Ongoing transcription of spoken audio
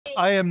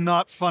I am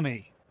not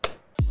funny.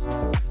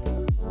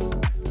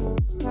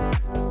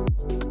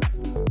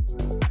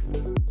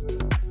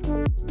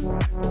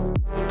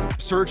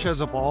 Search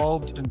has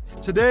evolved, and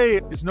today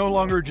it's no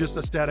longer just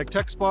a static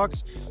text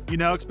box. You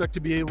now expect to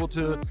be able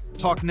to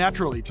talk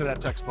naturally to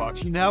that text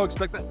box. You now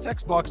expect that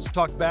text box to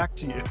talk back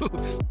to you.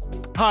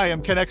 Hi,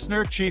 I'm Ken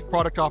Exner, Chief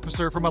Product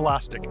Officer from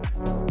Elastic.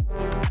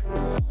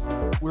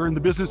 We're in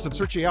the business of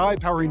search AI,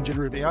 powering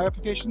generative AI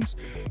applications.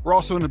 We're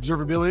also in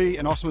observability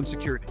and also in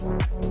security.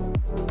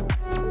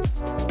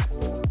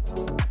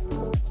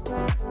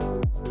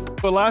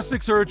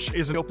 Elasticsearch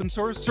is an open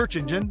source search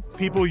engine.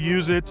 People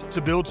use it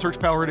to build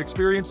search-powered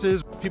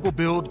experiences. People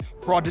build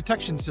fraud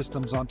detection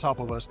systems on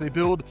top of us. They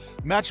build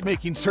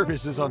matchmaking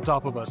services on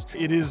top of us.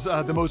 It is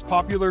the most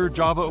popular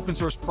Java open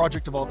source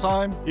project of all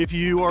time. If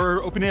you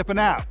are opening up an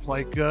app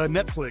like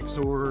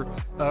Netflix or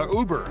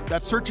Uber,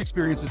 that search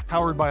experience is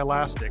powered by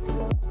Elastic.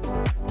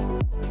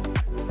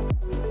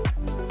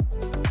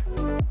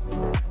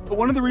 But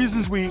one of the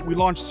reasons we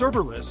launched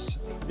serverless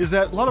is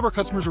that a lot of our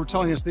customers were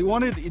telling us they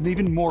wanted an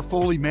even more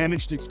fully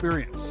managed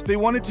experience. They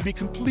wanted to be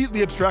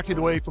completely abstracted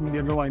away from the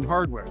underlying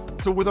hardware.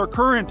 So with our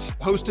current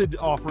hosted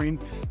offering,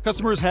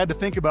 customers had to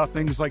think about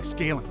things like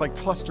scaling, like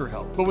cluster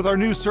health. But with our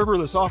new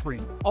serverless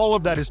offering, all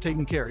of that is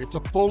taken care of. It's a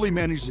fully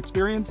managed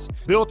experience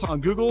built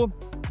on Google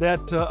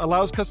that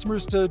allows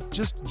customers to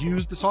just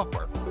use the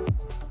software.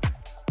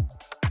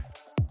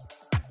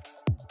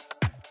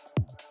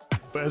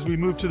 As we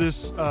move to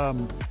this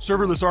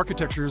serverless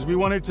architectures, we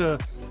wanted to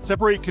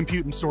separate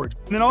compute and storage.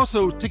 And then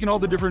also taking all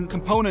the different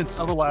components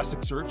of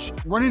Elasticsearch,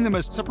 running them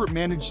as separate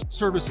managed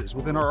services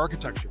within our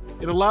architecture.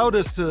 It allowed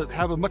us to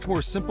have a much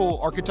more simple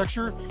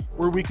architecture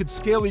where we could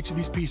scale each of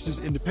these pieces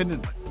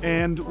independently.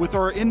 And with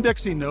our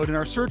indexing node and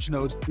our search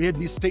nodes, we had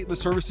these stateless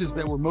services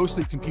that were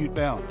mostly compute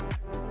bound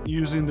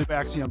using the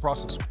Axion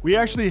processor. We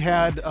actually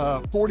had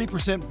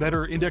 40%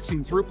 better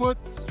indexing throughput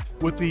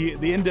with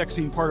the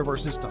indexing part of our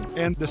system.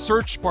 And the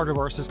search part of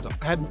our system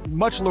had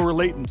much lower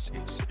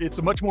latencies. It's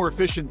a much more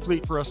efficient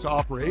fleet for us to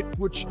operate,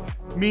 which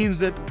means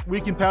that we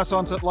can pass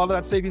on a lot of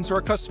that savings to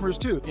our customers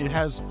too. It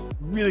has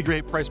really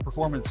great price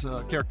performance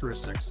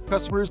characteristics.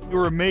 Customers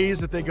were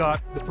amazed that they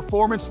got the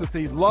performance that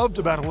they loved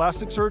about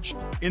Elasticsearch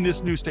in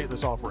this new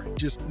stateless offering.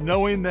 Just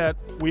knowing that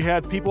we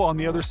had people on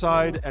the other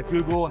side at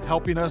Google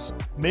helping us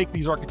make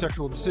these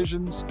architectural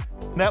decisions,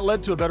 and that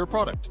led to a better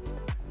product.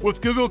 With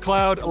Google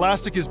Cloud,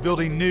 Elastic is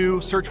building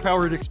new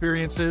search-powered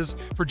experiences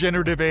for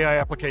generative AI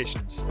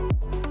applications.